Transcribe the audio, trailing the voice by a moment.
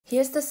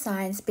Here's the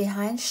science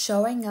behind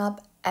showing up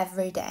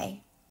every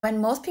day.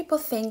 When most people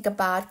think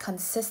about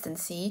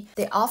consistency,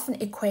 they often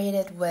equate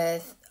it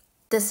with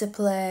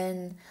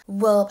discipline,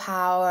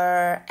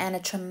 willpower, and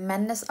a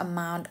tremendous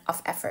amount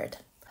of effort.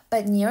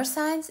 But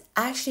neuroscience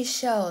actually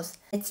shows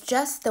it's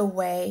just the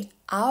way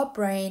our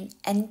brain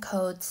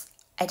encodes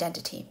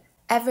identity.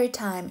 Every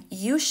time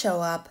you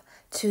show up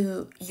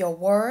to your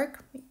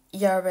work,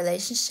 your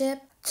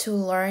relationship, to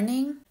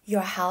learning,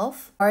 your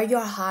health, or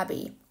your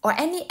hobby, or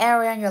any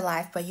area in your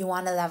life where you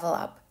want to level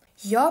up,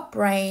 your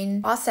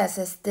brain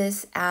processes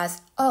this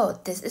as, oh,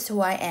 this is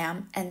who I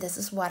am and this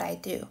is what I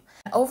do.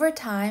 Over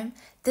time,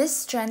 this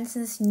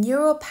strengthens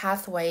neural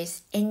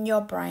pathways in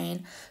your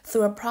brain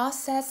through a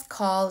process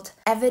called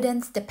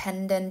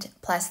evidence-dependent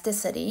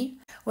plasticity,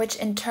 which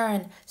in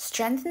turn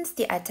strengthens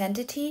the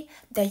identity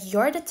that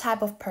you're the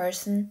type of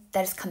person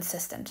that is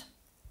consistent.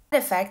 The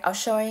effect of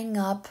showing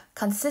up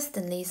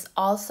consistently is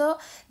also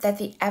that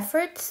the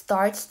effort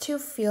starts to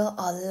feel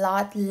a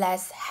lot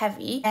less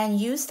heavy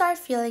and you start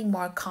feeling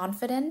more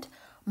confident,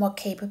 more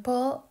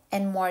capable,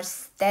 and more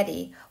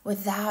steady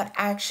without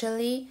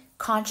actually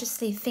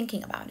consciously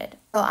thinking about it.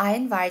 So I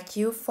invite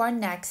you for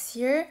next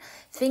year,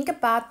 think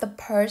about the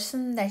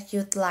person that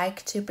you'd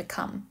like to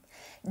become.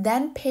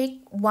 Then pick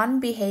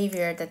one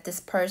behavior that this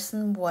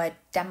person would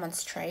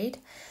demonstrate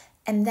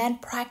and then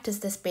practice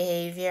this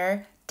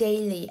behavior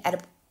daily at a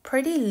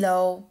pretty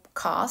low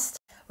cost.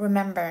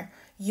 Remember,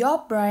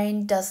 your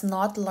brain does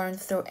not learn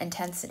through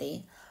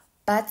intensity,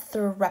 but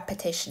through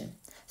repetition.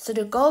 So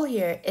the goal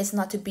here is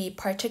not to be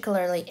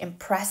particularly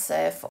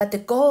impressive, but the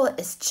goal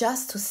is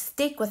just to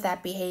stick with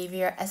that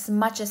behavior as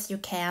much as you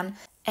can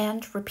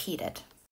and repeat it.